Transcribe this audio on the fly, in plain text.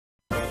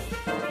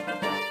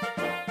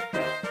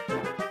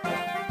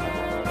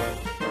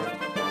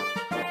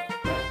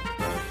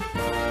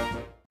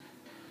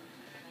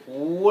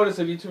What is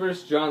up,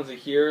 YouTubers? Johnza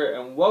here,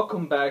 and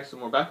welcome back to some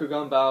more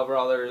bakugan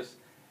brawlers.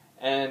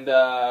 And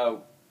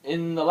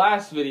in the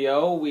last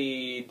video,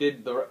 we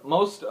did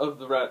most of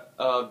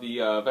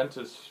the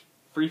Ventus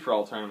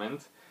free-for-all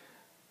tournament,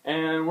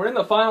 and we're in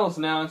the finals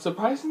now. And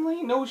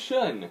surprisingly, no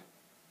Shun.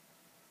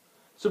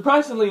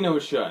 Surprisingly, no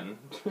Shun.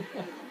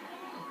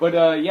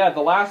 But yeah,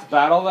 the last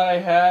battle that I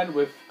had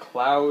with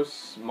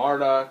Klaus,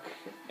 Marduk,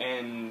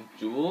 and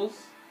Jules,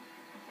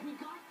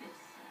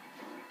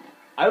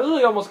 I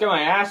literally almost got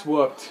my ass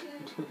whooped.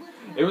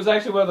 It was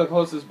actually one of the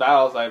closest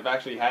battles I've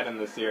actually had in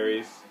this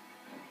series.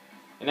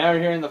 And now we're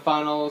here in the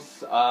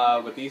finals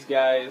with these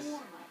guys,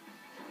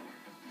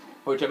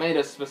 which I made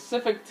a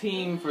specific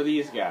team for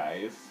these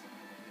guys.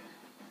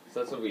 So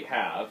that's what we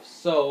have.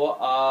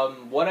 So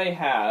what I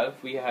have,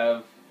 we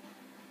have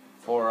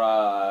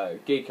for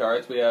gate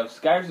cards, we have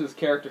Skyers'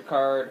 character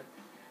card.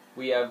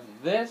 We have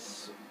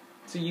this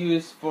to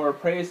use for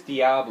Praise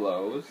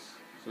Diablos.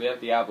 So we have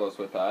Diablos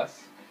with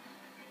us.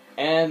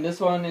 And this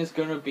one is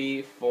going to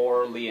be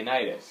for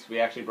Leonidas.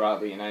 We actually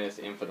brought Leonidas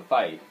in for the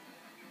fight,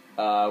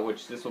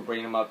 which this will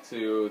bring him up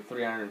to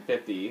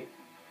 350.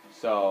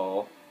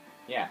 So,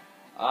 yeah.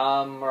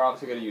 We're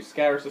obviously going to use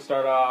Scatters to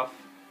start off.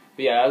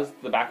 But yeah, that's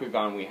the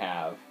Bakugan we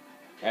have.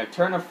 I have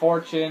Turn of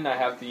Fortune. I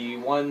have the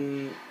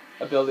one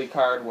ability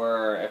card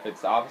where if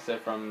it's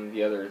opposite from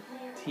the other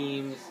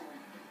team's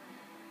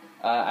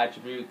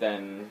attribute,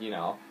 then, you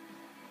know,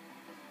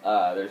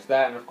 there's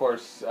that. And of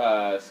course,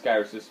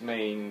 Skyers'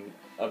 main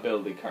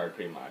ability card,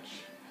 pretty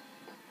much.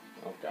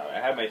 Oh god, I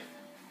had my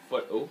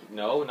foot. Oh,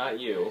 no, not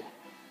you.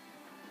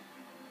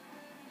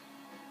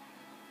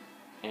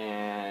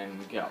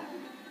 And go.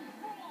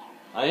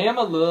 I am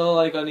a little,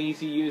 like,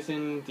 uneasy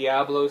using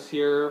Diablos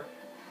here,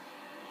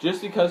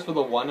 just because for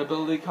the one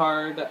ability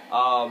card,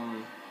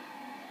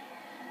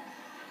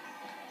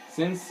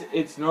 since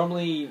it's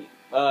normally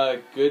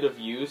good of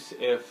use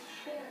if...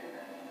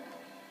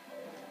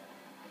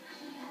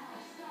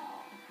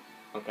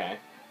 Okay.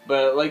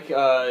 But, like,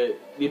 the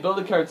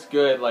ability card's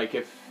good, like,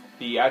 if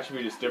the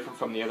attribute is different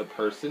from the other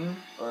person,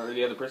 or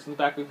the other person's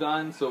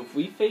Bakugan. So if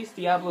we face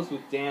Diablos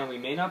with Dan, we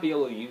may not be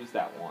able to use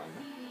that one.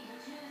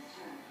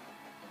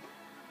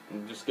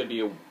 I'm just gonna be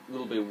a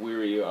little bit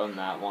weary on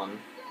that one.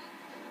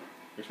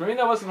 Which maybe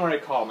that wasn't the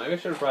right call. Maybe I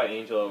should have brought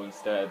Angelo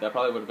instead. That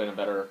probably would have been a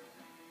better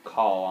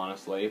call,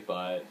 honestly,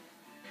 but...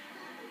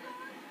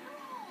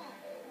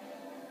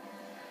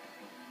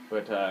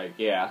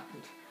 yeah.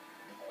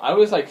 I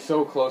was, like,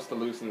 so close to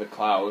losing to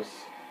Klaus.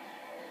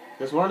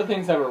 Because one of the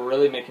things that were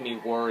really making me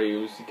worry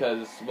was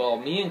because, well,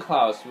 me and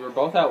Klaus, we were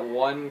both at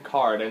one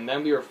card, and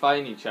then we were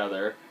fighting each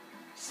other.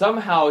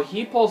 Somehow,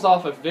 he pulls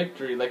off a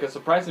victory, like a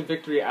surprising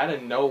victory out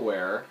of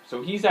nowhere.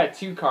 So he's at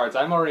 2 cards,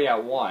 I'm already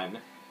at 1.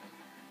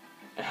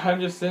 And I'm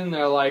just sitting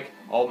there like,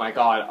 oh my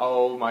god,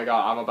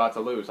 I'm about to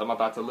lose, I'm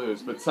about to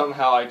lose. But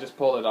somehow I just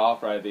pulled it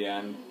off right at the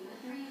end.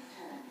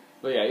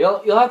 But yeah,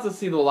 you'll have to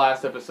see the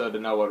last episode to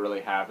know what really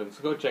happened,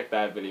 so go check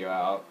that video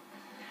out.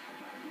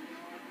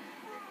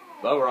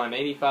 But we're on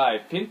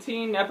 85.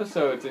 15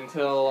 episodes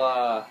until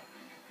we're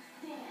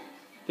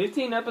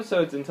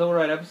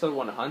at episode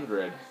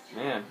 100.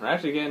 Man, we're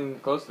actually getting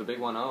close to the big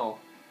 1-0.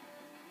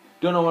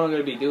 Don't know what I'm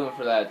going to be doing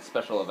for that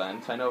special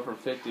event. I know for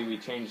 50 we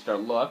changed our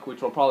look,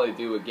 which we'll probably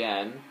do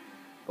again.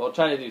 But we'll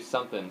try to do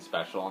something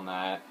special on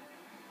that.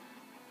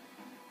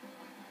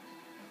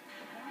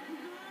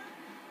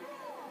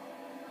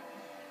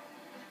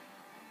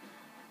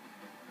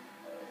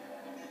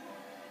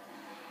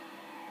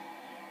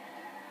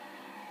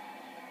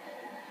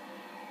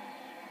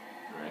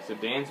 So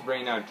Dan's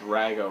bringing out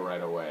Drago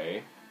right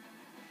away.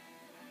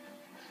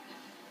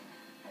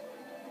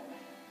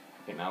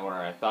 Okay, now where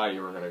I thought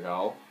you were gonna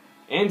go.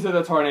 Into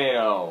the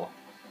tornado!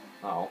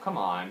 Oh, come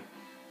on.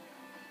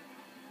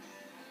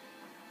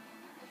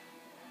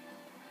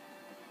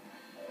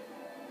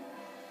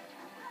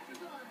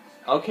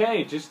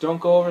 Okay, just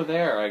don't go over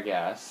there, I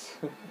guess.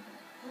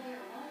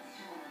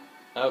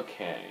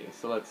 Okay,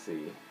 so let's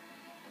see.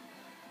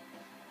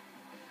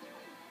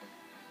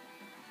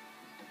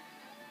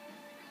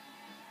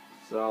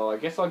 So, I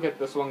guess I'll get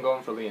this one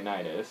going for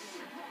Leonidas.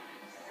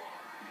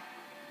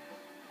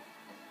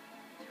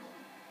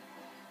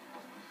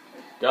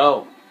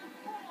 Go!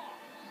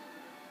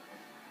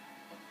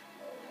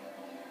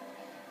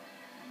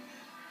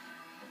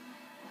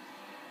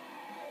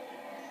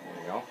 There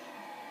we go.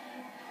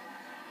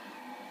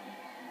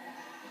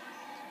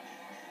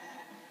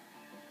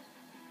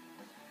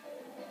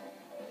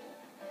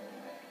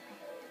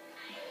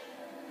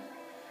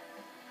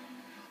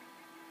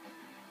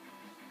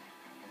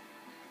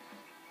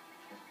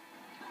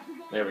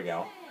 There we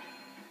go.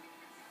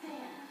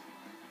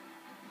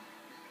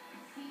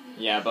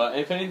 Yeah, but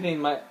if anything,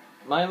 my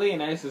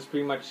Leonidas is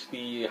pretty much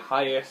the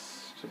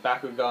highest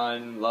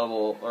Bakugan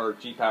level or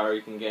G power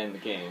you can get in the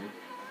game.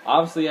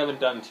 Obviously, I haven't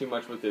done too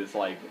much with his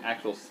like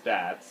actual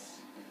stats.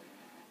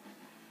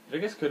 Which I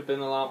guess could have been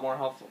a lot more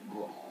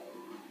helpful.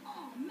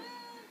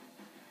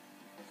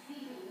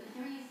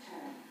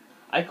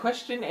 I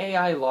question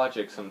AI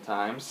logic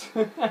sometimes.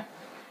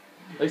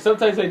 Like,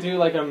 sometimes they do,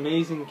 like,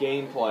 amazing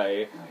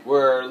gameplay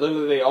where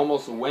literally they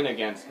almost win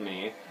against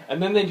me,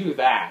 and then they do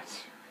that.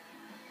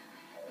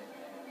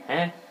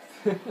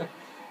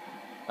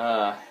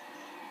 Huh?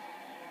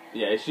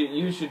 Yeah,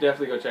 you should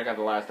definitely go check out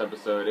the last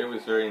episode. It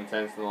was very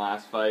intense in the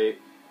last fight.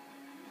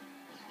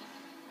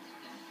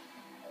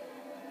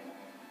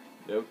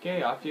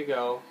 Okay, off you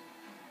go.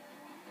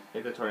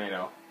 Hit the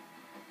tornado.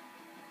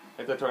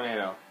 Hit the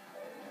tornado.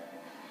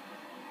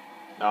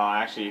 No,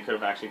 actually, you could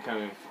have actually come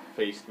and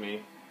faced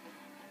me.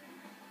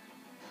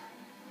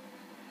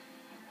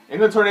 In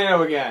the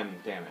tornado again!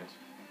 Damn it.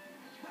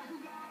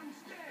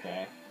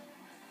 Okay.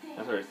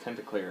 That's where his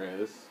tentacleer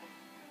is.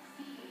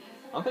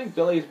 I don't think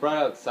Billy's brought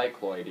out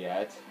Cycloid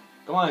yet.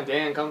 Come on,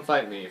 Dan, come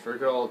fight me, for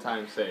good old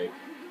time's sake.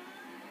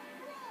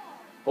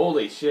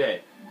 Holy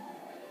shit.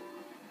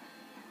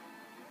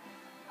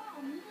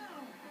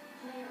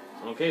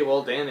 Okay,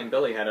 well, Dan and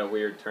Billy had a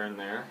weird turn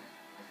there.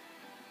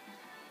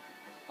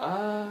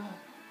 I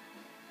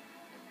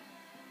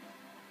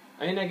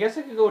mean, I guess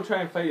I could go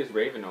try and fight his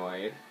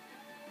Ravenoid.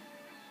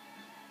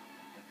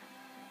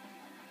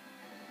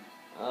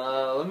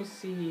 Let me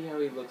see how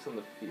he looks on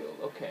the field.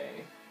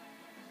 Okay.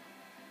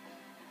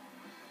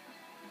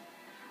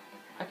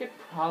 I could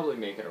probably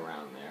make it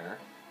around there.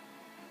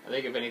 I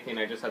think if anything,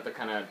 I just have to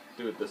kind of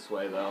do it this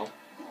way, though.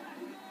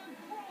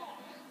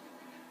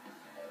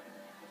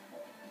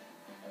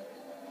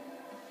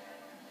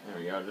 There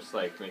we go, just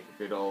like make a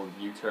good old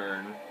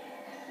U-turn.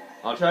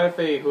 I'll try to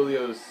fade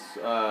Julio's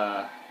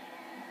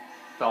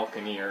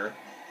Falconeer.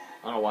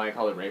 I don't know why I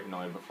called it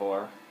Ravenoid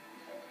before.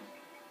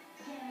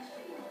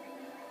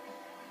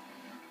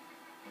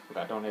 Oh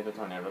God, don't hit the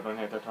tornado, don't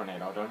hit the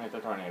tornado, don't hit the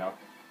tornado.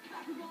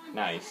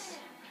 Nice.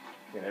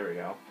 Okay, there we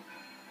go.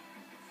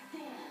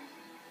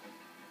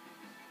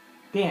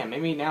 Damn,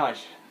 maybe now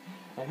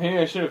maybe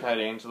I should have had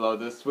Angelo.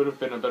 This would have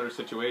been a better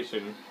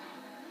situation.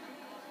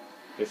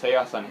 Because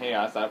Chaos on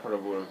Chaos, that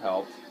probably would have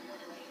helped.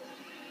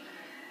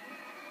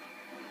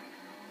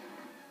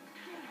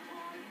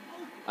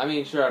 I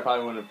mean, sure, I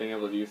probably wouldn't have been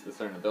able to use the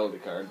certain ability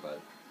card,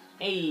 but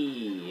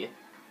hey,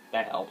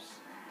 that helps.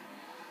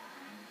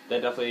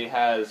 That definitely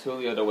has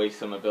Julio to waste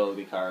some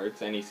ability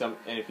cards, and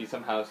if he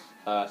somehow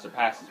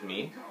surpasses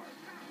me,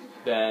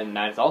 then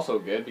that's also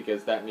good,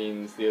 because that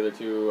means the other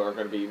two are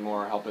going to be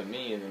more helping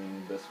me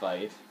in this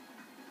fight.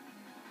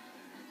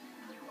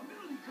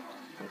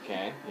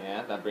 Okay,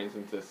 yeah, that brings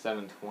him to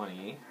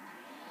 720.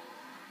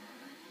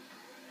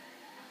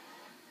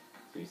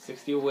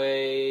 360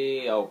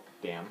 away. Oh,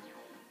 damn.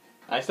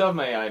 I still have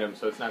my items,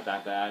 so it's not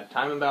that bad.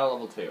 Time and battle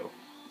level 2.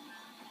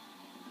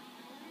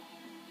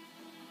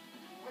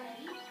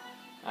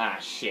 Ah,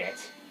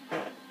 shit.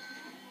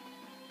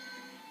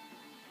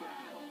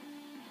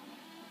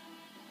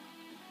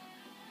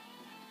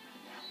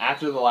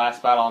 After the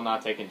last battle, I'm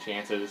not taking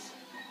chances.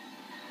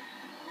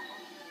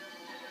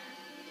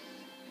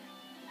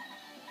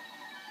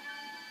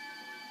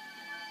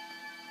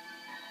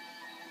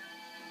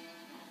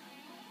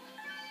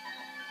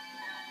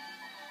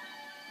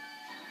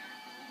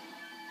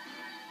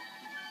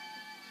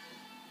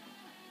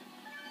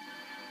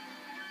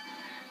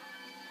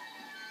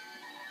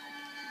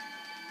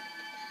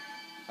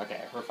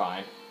 Okay, we're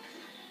fine.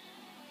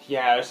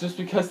 Yeah, it's just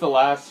because the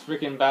last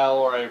freaking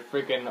battle where I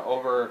freaking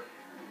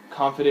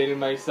overconfident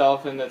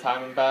myself in the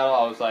time and battle,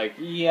 I was like,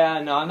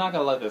 yeah, no, I'm not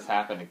gonna let this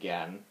happen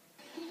again.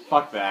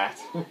 Fuck that.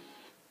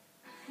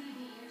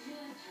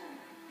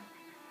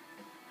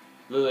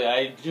 Literally,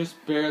 I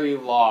just barely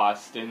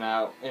lost in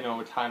a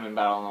time and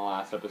battle in the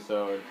last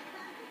episode.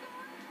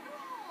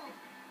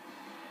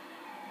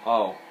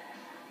 Oh.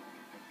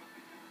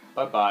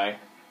 Bye-bye.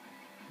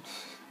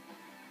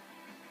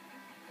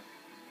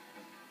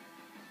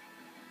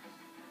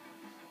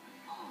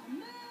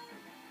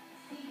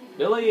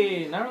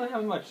 Billy, not really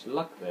having much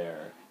luck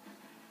there.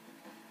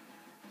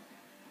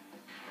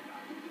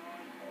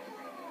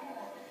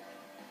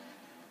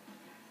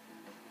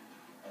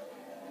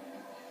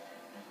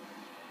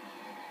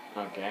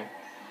 Okay.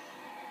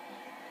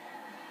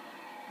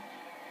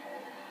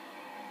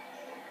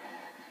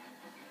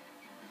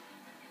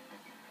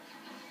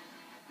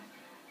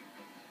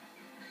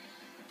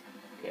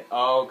 Okay.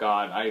 Oh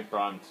God, I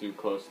brought him too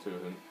close to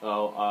him.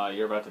 Well,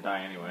 you're about to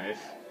die anyways.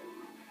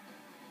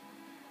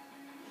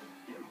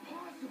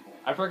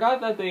 I forgot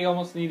that they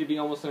almost need to be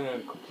almost in a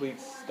complete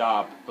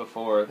stop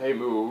before they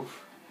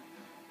move.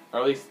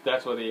 Or at least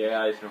that's what the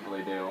AIs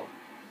normally do.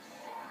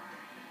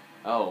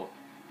 Oh.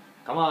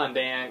 Come on,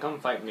 Dan, come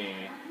fight me.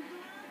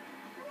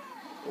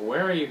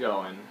 Where are you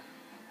going?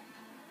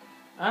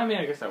 I mean,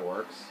 I guess that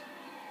works.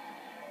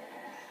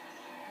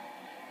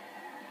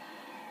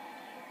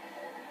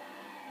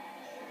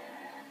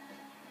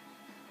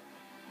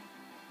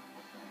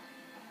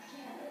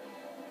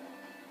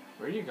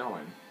 Where are you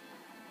going?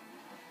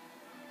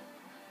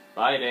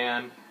 Bye,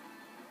 Dan.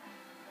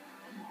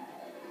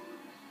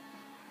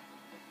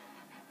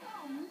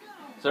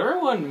 So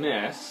everyone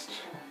missed.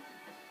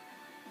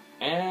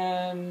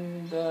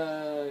 And,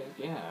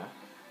 yeah.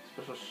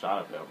 Special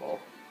shot available.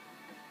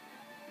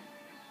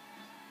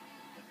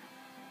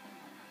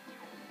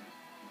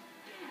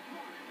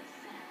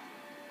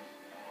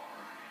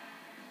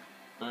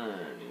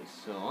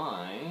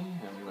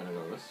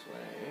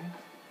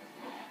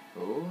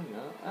 Oh,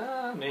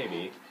 no.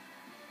 Maybe.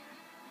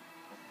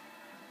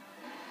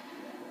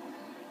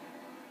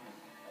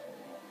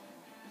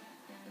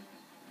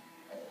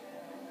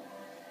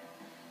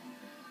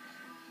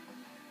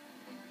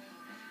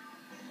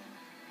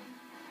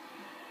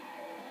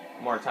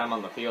 More time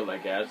on the field, I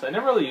guess. I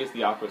never really used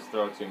the Aqua's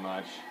Throw too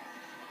much.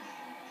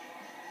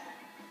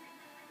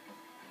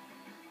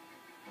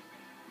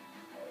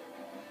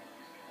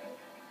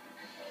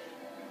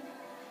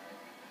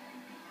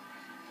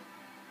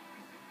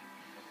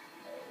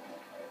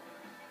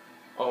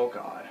 Oh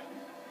god.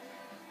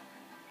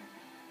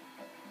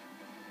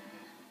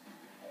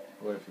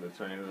 Wait for the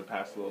tornado to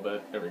pass a little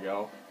bit. There we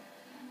go.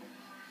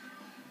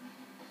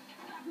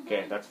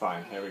 Okay, that's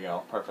fine. There we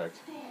go. Perfect.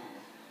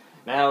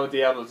 Now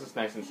Diablo's is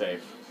nice and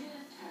safe.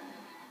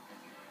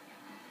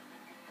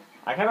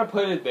 I kind of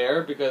put it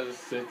there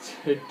because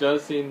it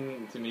does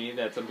seem to me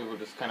that some people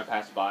just kind of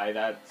pass by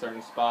that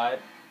certain spot.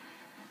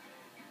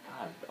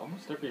 God,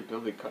 almost every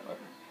ability card.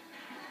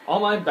 All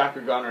my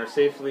bakugan are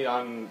safely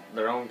on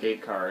their own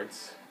gate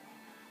cards.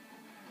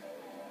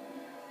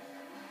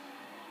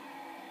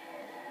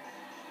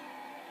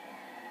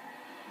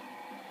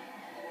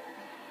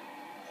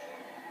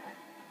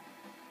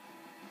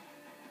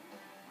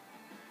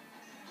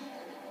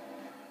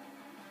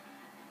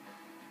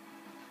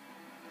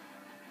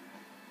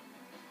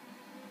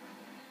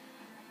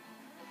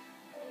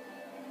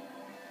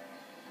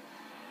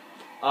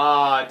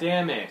 Ah,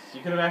 damn it.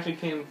 You could have actually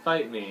came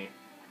fight me.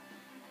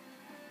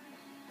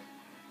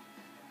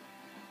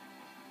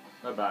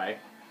 Bye-bye.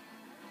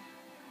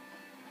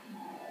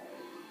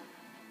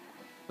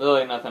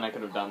 Literally nothing I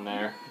could have done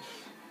there.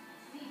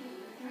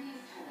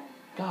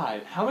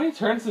 God, how many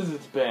turns has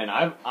it been?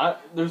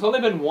 There's only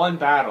been one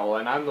battle,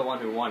 and I'm the one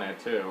who won it,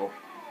 too.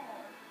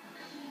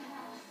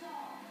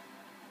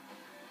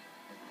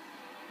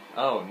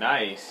 Oh,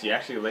 nice. You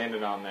actually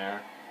landed on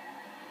there.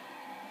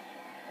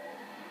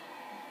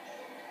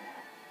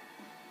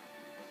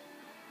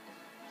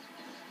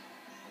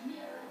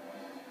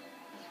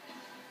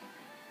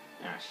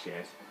 Ah,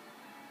 shit.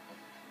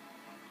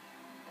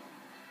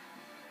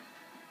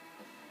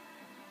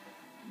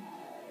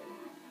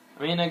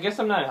 I mean, I guess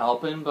I'm not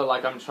helping, but,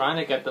 like, I'm trying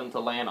to get them to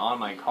land on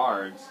my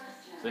cards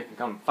so they can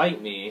come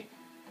fight me,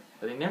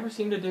 but they never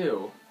seem to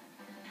do.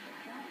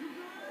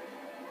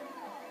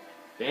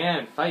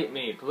 Dan, fight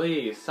me,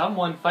 please.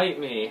 Someone fight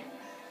me.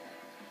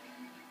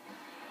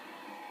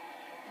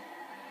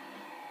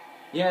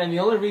 Yeah, and the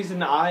only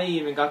reason I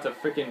even got to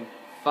frickin'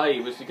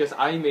 fight was because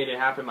I made it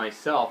happen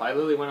myself. I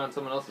literally went on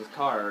someone else's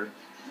card.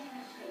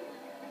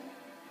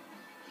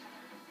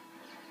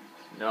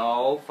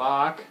 No,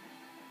 fuck.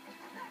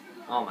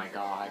 Oh my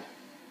god.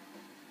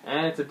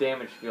 And it's a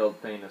damage field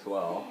thing as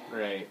well.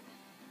 Great.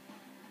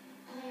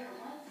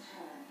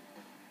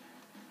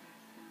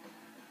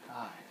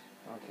 God.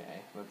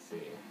 Okay, let's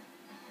see.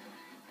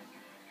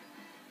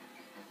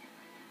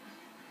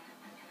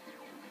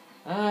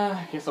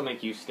 I guess I'll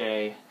make you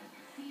stay.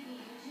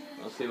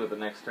 We'll see what the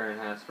next turn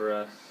has for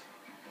us.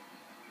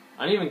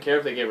 I don't even care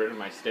if they get rid of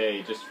my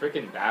stay. Just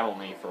frickin' battle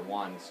me for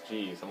once.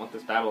 Jeez, I want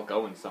this battle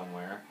going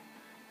somewhere.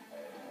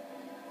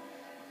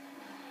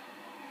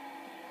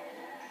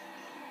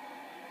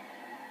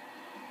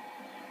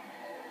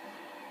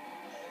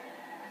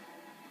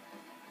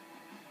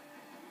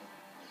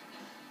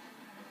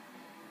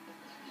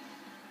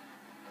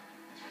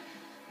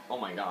 Oh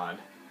my god.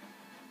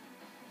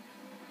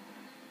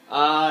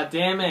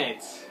 Damn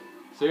it.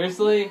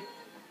 Seriously?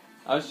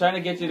 I was trying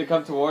to get you to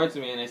come towards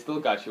me and I still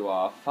got you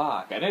off.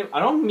 Fuck. I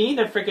don't mean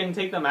to freaking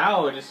take them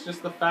out. It's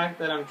just the fact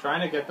that I'm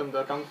trying to get them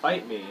to come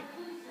fight me.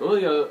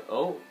 Julio,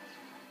 oh.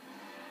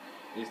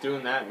 He's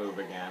doing that move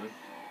again.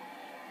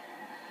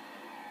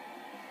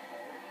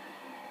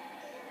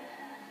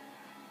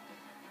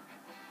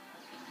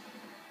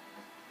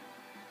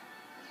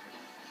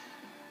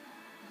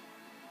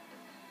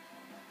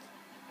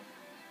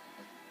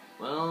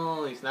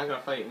 Well, he's not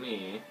gonna fight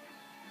me.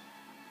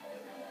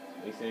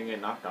 At least he didn't get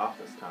knocked off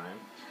this time.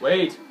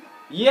 Wait!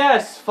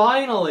 Yes!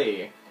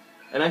 Finally!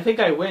 And I think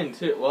I win,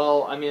 too.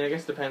 Well, I mean, I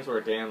guess it depends where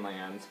Dan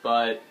lands,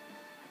 but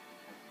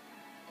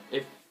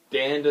if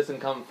Dan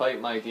doesn't come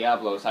fight my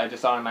Diablos, I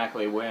just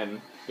automatically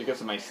win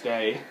because of my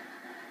stay.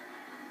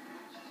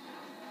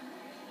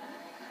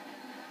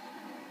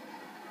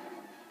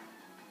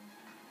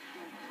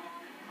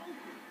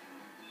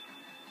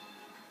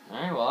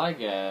 Alright, well, I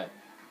get...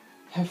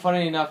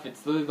 Funny enough,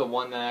 it's literally the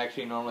one that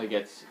actually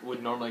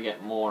would normally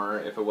get more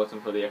if it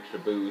wasn't for the extra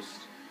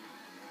boost.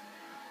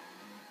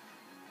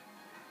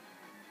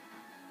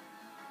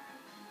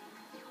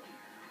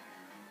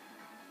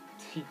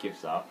 He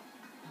gives up.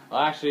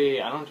 Well,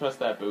 actually, I don't trust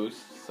that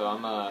boost, so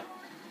I'm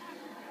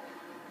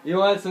you know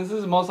what, since this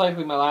is most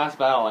likely my last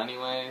battle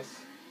anyways,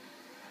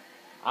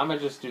 I'm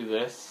gonna just do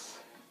this.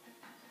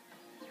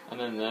 And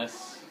then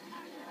this.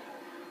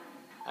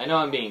 I know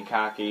I'm being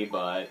cocky,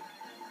 but...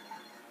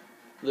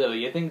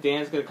 Literally, you think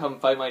Dan's gonna come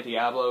fight my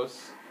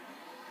Diablos?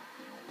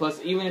 Plus,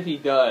 even if he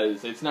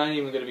does, it's not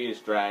even gonna be his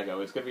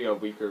Drago. It's gonna be a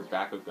weaker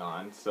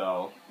Bakugan,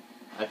 so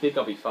I think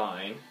I'll be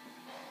fine.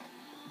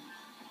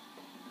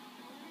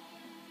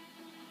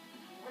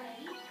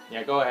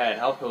 Yeah, go ahead.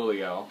 Help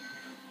Julio.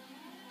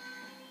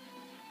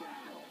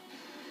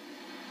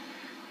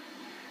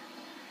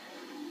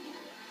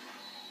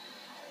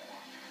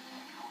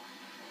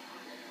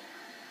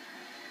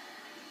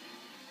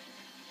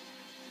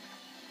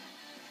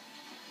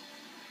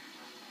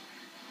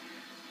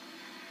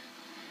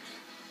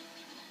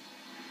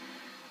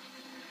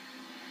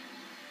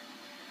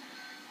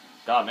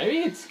 God, maybe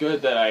it's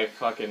good that I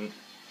fucking...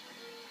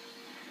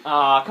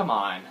 Aw, come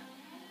on.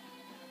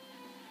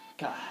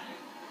 God.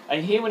 I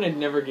hate when it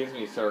never gives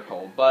me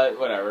circle, but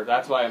whatever.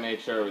 That's why I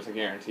made sure it was a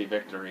guaranteed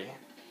victory.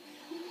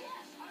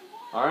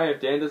 Alright,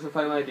 if Dan doesn't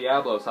fight my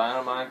Diablos, I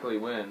automatically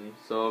win.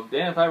 So,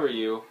 Dan, if I were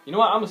you... You know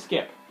what? I'm gonna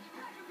skip.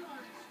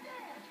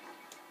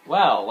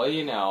 Well, what do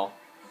you know?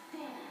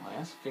 Oh, he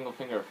has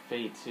Finger of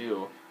Fate,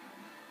 too.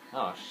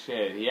 Oh,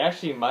 shit. He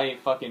actually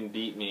might fucking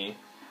beat me.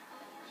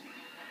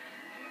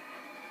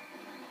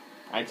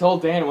 I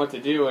told Dan what to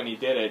do, and he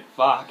did it.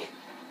 Fuck.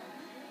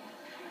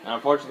 And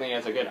unfortunately, he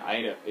has a good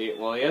item.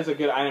 Well, he has a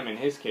good item in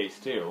his case,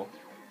 too.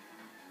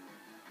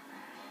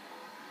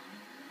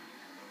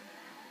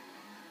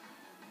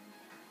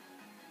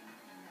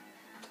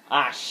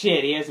 Ah,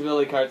 shit, he has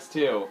ability cards,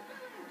 too.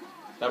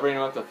 That'll bring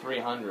him up to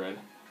 300.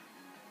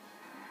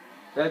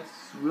 That's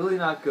really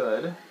not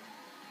good.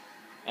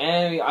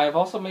 And I've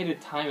also made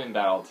it time in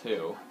battle,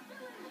 too.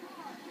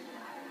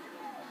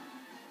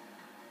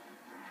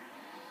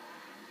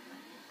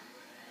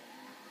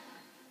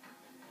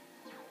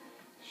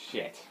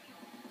 Shit.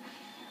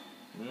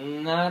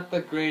 Not the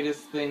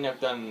greatest thing I've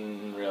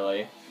done,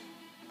 really.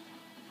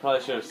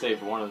 Probably should have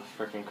saved one of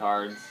the frickin'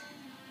 cards.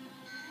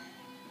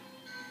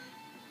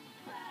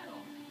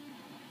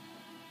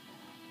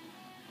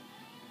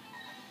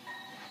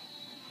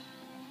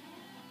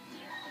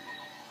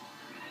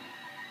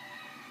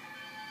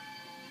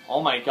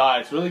 Oh my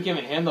god, it's really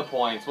giving him the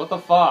points. What the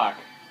fuck?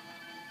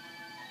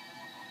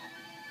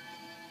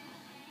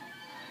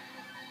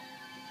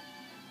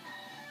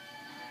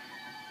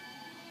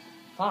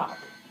 Fuck.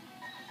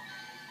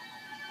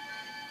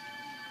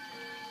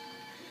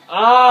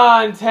 Ah,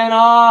 I'm 10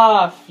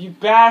 off! You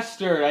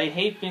bastard! I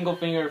hate Finger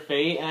of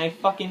Fate, and I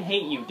fucking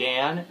hate you,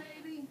 Dan.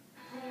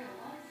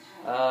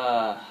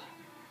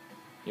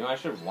 You know, I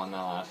should have won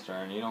that last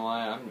turn. You know what?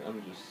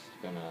 I'm just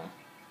gonna...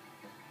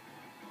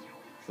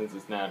 Since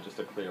it's now just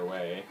a clear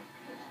way.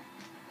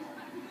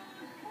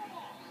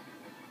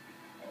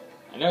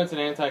 I know it's an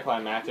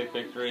anticlimactic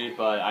victory,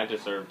 but I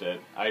deserved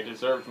it. I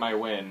deserved my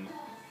win.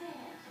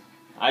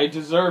 I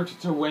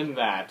deserved to win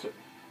that.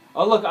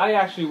 Oh look, I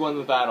actually won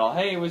the battle.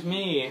 Hey, it was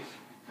me.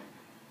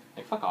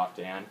 Hey, fuck off,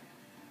 Dan.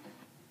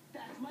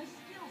 That's my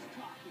skills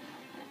talking.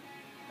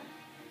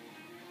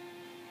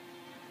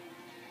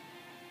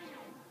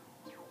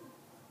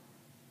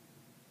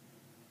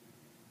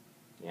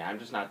 Yeah, I'm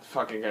just not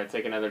fucking gonna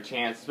take another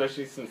chance,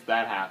 especially since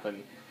that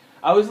happened.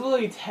 I was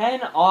literally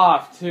 10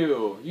 off,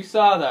 too. You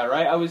saw that,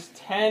 right? I was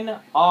 10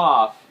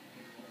 off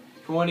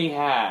from what he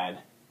had.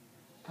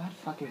 God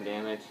fucking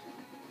damn it.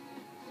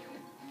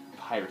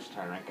 Pirates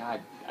tournament. God,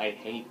 I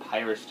hate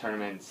Pirates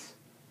tournaments.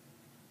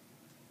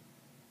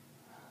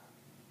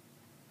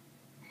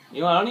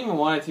 You know, I don't even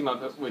want to team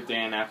up with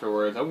Dan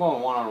afterwards. I'm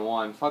going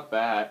one-on-one. Fuck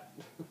that.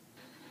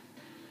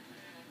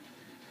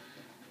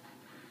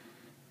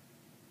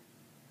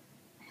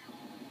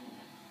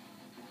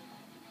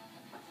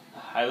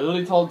 I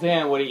literally told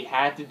Dan what he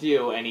had to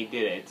do, and he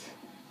did it.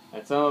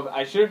 And so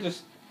I should have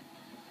just...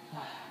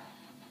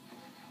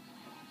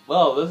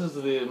 Well, this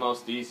is the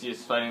most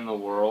easiest fight in the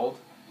world.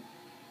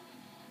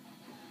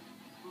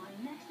 My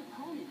next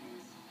opponent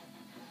is...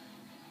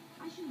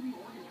 I should reorganize.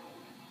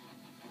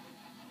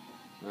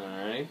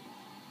 Alright.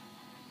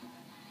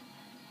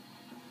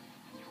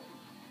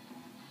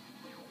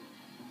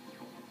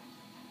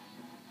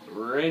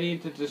 Ready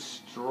to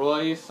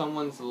destroy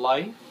someone's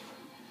life?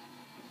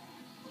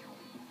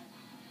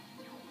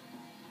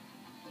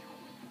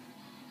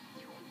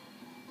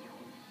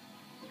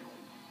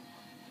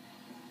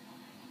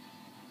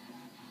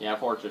 Yeah,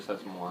 Fortress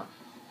has more.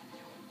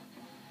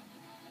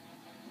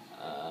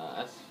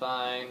 That's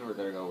fine. We're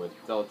gonna go with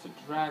Delta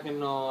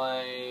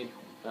Dragonoid,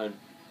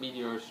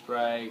 Meteor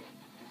Strike,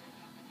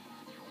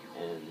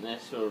 and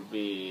this will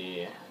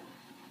be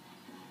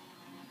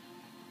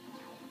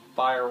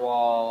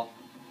Firewall.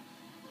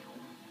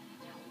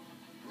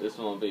 This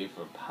one will be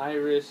for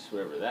Pyrus,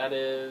 wherever that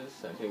is.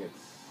 I think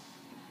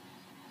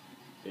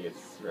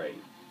it's right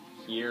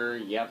here.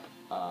 Yep.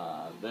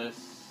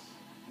 This.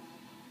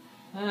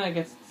 I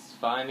guess it's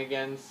fine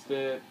against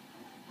it.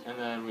 And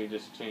then we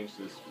just change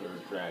this for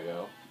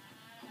Drago.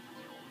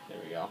 There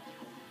we go.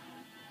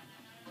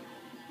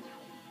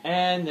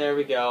 And there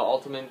we go.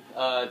 Ultimate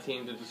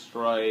team to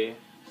destroy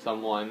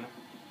someone.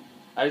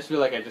 I just feel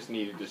like I just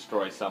need to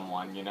destroy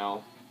someone, you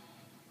know?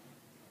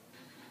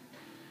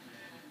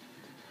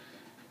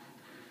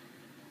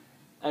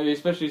 I mean,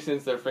 especially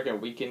since they're freaking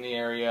weak in the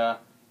area.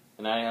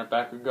 And I have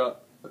Bakugan.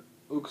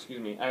 Excuse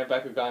me. I have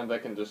Bakugan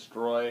that can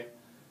destroy.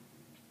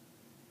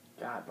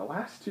 God, the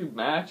last two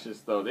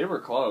matches, though, they were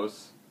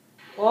close.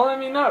 Well, I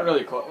mean, not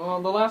really close.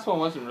 Well, the last one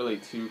wasn't really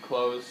too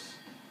close.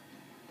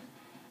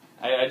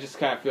 I just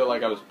kind of feel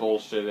like I was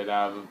bullshitted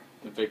out of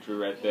the victory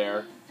right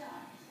there.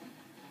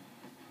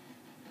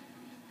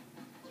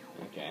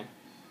 Okay.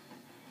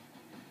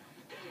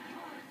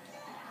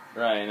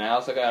 Right, and I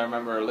also gotta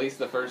remember at least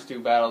the first two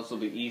battles will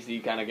be easy,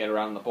 kind of get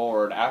around the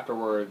board.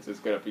 Afterwards, it's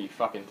gonna be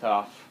fucking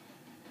tough.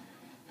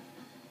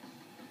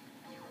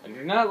 I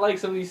do not like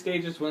some of these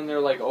stages when they're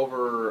like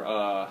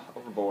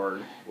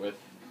overboard with,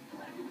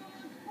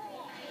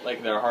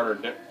 like they're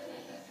harder.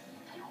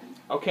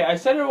 Okay, I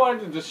said I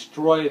wanted to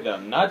destroy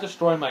them, not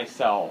destroy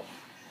myself.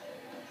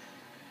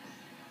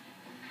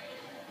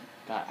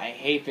 God, I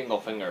hate Finger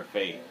Finger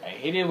Fate. I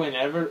hate it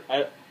whenever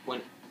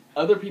when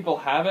other people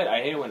have it.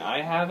 I hate it when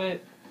I have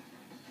it.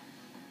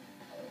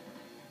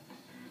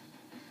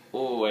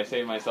 Ooh, I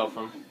saved myself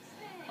from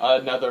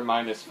another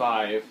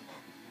 -5.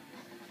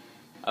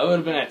 I would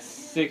have been at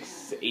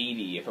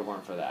 680 if it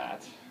weren't for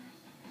that.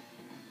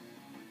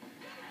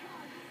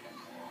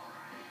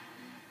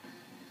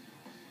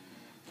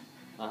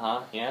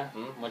 Yeah?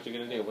 What you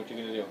gonna do? What you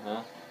gonna do,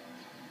 huh?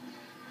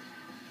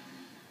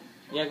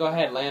 Yeah, go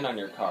ahead, land on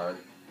your card.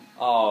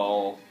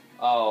 Oh,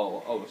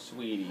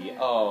 sweetie,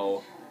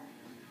 oh.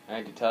 I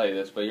hate to tell you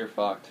this, but you're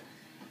fucked.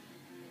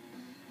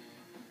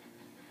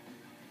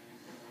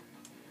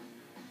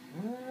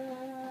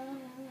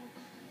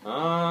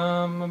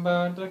 I'm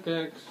about to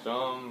kick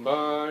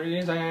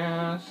somebody's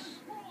ass.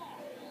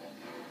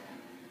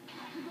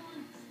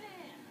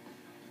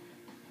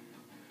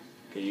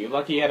 Okay, you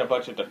lucky you had a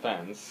bunch of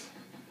defense.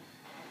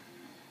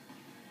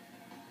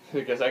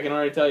 Because I can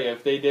already tell you,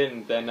 if they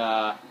didn't, then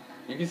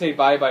you can say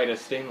bye-bye to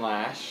Sting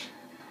Lash.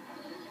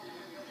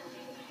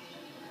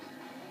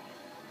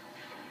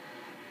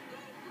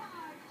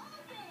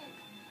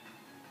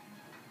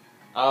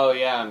 Oh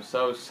yeah, I'm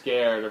so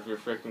scared of your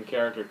freaking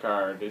character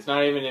card. It's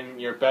not even in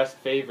your best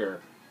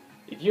favor.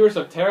 If you were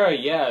Subterra,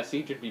 yeah,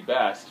 Siege would be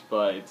best,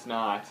 but it's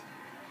not.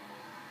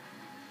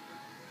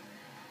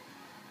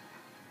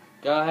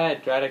 Go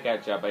ahead, try to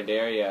catch up, I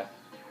dare ya.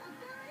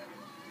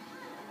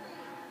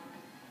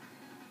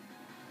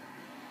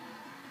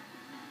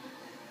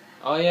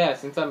 Oh yeah,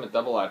 since I'm a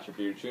double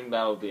attribute, Shooting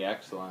Battle would be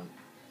excellent.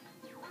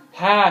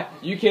 Ha!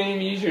 You can't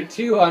even use your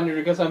 200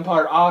 because I'm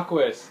part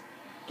Aquas.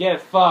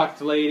 Get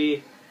fucked,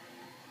 lady.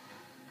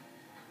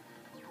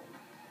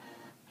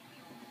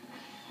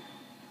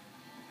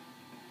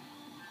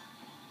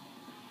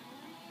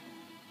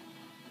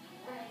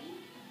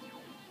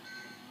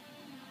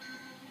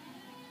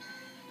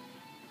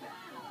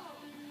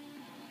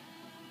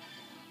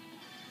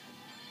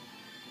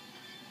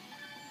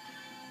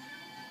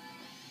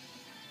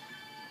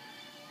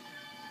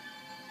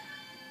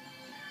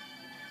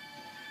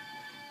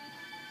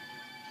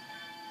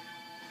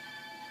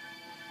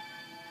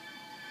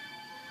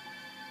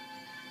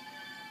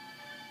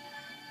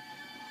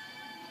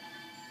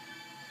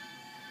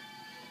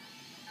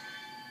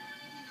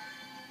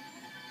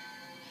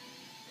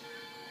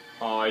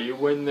 Aw, you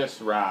win this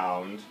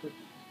round.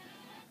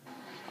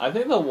 I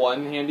think the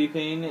one handy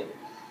thing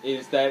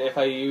is that if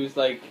I use,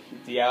 like,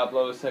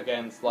 Diablos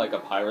against, like, a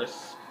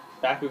Pyrus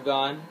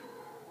Bakugan,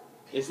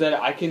 is that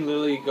I can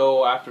literally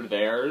go after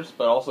theirs,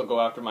 but also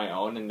go after my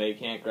own, and they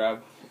can't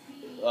grab,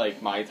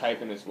 like, my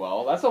type in as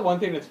well. That's the one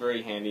thing that's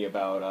very handy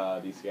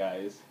about, these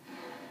guys.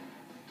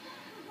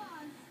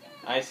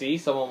 I see,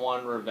 someone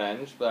wanted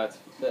revenge, but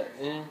that's...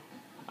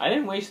 I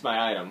didn't waste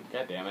my item.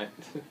 God damn it.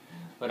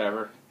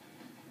 Whatever.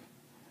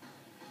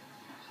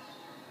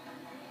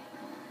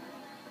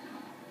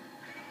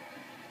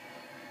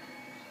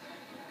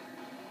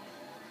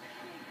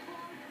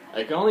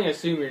 I can only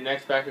assume your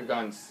next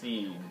Bakugan's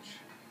Siege.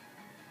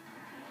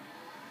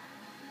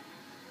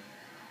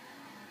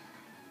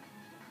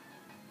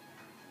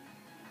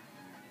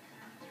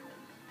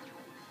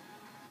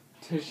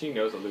 She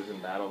knows a losing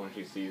battle when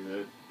she sees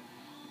it.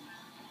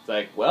 It's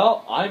like,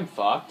 well, I'm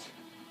fucked.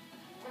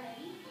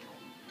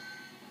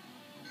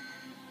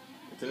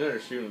 It's another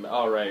shooting.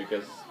 Oh, right,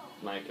 because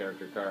my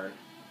character card.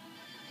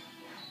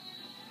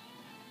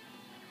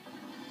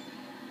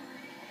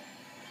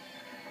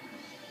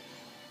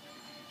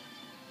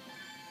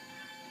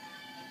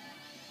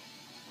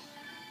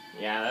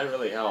 Yeah, that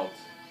really helped.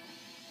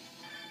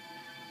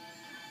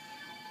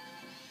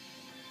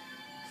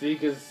 See,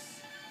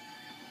 because...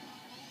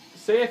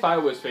 say if I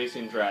was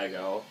facing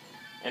Drago,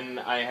 and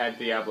I had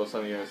Diablos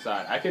on the other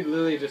side, I could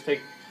literally just take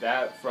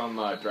that from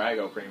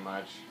Drago, pretty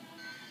much.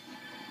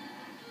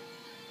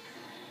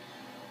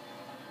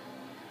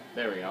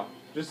 There we go.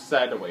 Just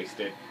decided to waste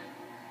it,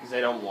 because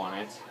I don't want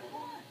it.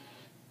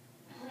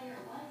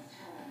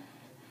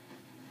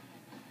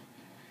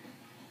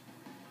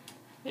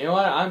 You know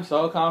what? I'm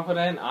so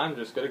confident, I'm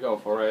just gonna go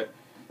for it.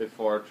 The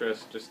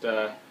Fortress. Just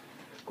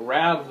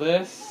grab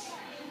this.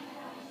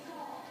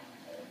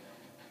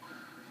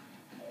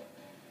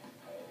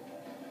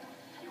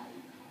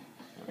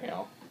 There we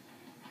go.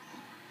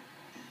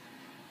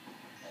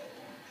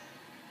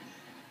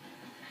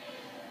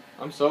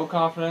 I'm so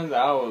confident that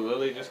I will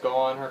literally just go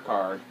on her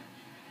card.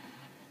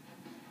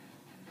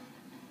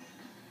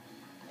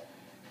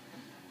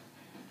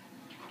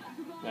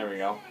 There we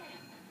go.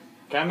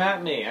 Come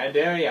at me, I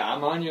dare ya.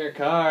 I'm on your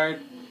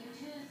card.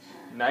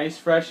 Nice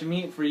fresh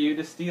meat for you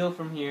to steal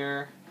from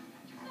here.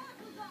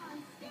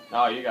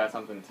 Oh, you got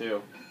something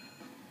too.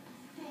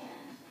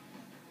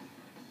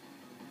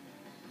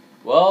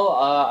 Well,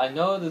 I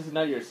know this is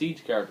not your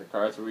siege character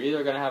card, so we're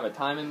either gonna have a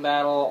timing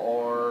battle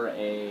or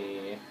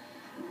a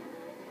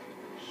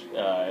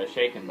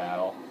shaken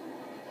battle.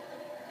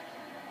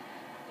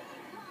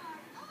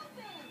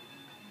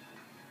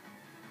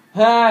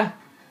 Ha!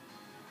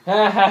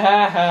 Ha ha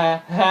ha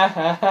ha ha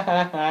ha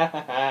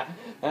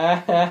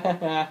ha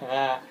ha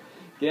ha.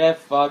 Get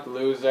fucked,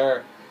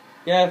 loser.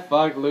 Get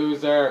fucked,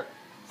 loser.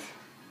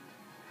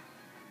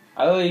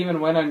 I even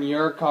went on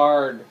your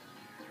card.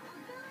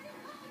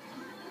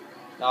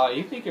 Oh,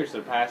 you think you're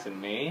surpassing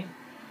me?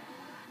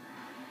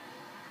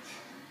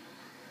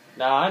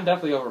 Nah, I'm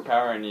definitely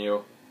overpowering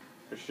you.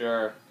 For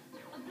sure.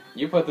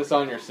 You put this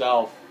on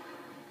yourself.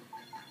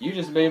 You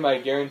just made my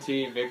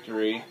guaranteed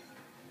victory.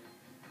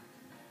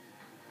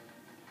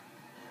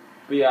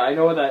 But yeah, I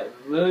know that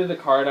literally the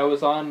card I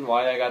was on,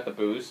 why I got the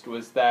boost,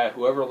 was that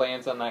whoever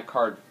lands on that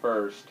card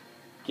first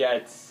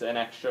gets an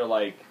extra,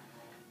 like,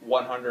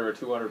 100 or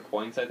 200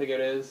 points, I think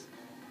it is.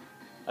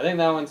 I think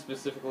that one's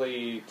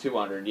specifically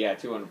 200. Yeah,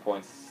 200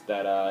 points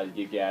that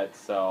you get,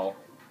 so.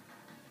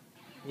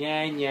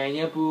 Yeah,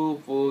 boo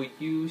boo,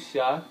 you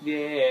suck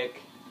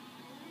dick.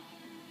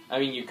 I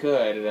mean, you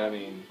could. I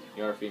mean,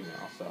 you're a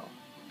female, so.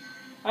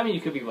 I mean,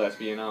 you could be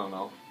lesbian, I don't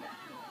know.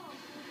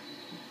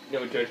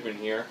 No judgment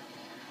here.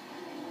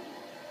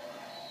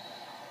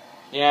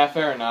 Yeah,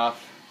 fair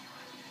enough.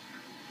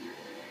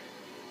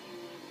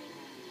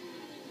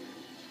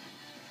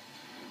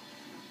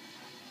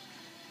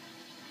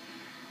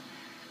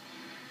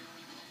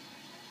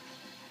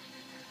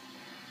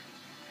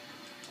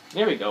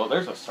 There we go,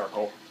 there's a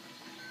circle.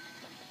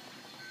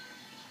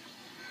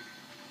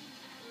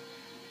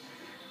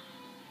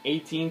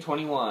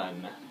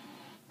 $18.21.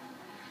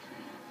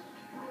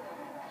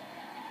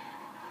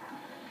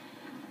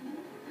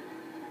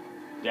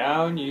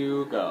 Down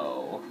you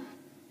go.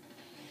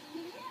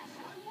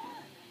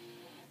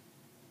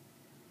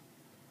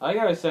 I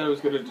think I said I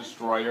was going to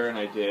destroy her, and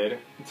I did.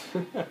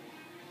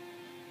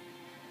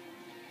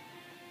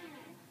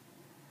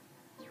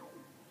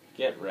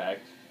 Get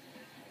wrecked.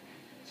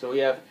 So we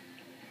have...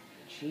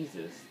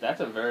 Jesus, that's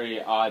a very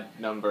odd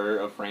number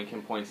of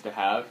ranking points to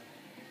have.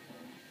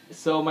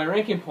 So my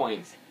ranking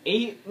points,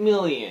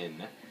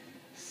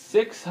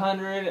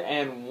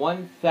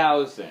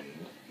 8,601,000.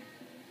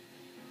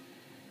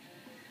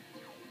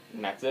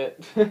 And that's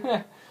it.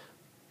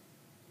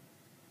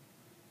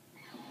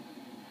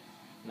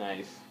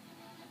 Nice.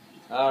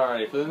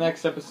 Alright, for the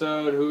next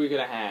episode, who are we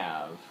gonna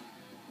have?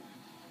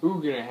 Who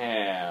we gonna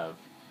have?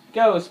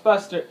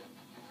 Ghostbuster!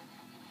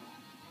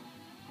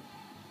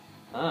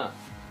 Huh.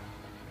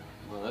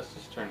 Well, this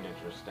just turned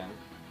interesting.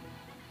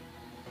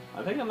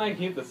 I think I might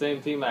keep the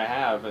same team I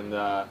have and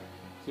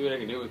see what I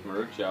can do with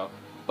Marucho.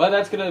 But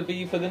that's gonna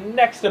be for the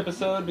next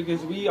episode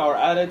because we are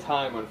out of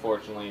time,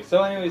 unfortunately.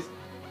 So anyways,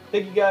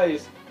 thank you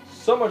guys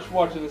so much for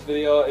watching this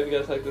video. If you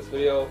guys like this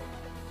video,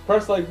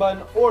 press the like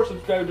button or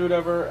subscribe to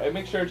whatever, and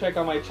make sure to check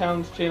out my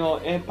challenge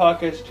channel and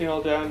podcast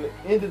channel down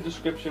in the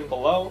description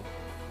below.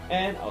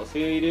 And I'll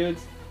see you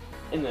dudes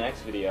in the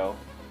next video.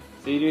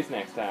 See you dudes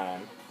next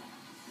time.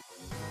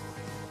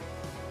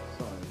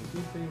 Sorry, did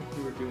you think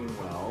you were doing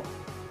well?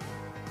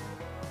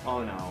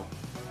 Oh no.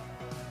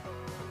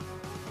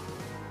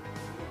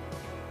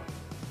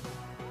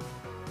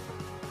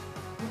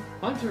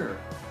 Hunter!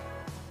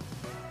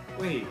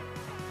 Wait,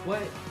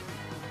 what?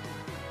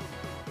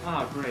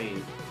 Ah,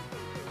 great.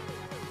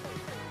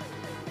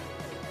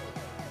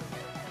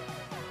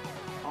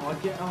 Oh,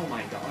 oh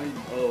my god.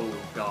 Oh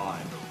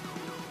god.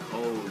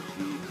 Oh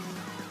jeez.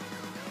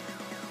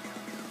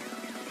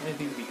 I didn't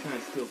think it'd be trying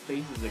to steal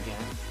faces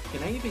again.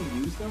 Can I even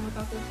use them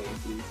without their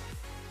faces?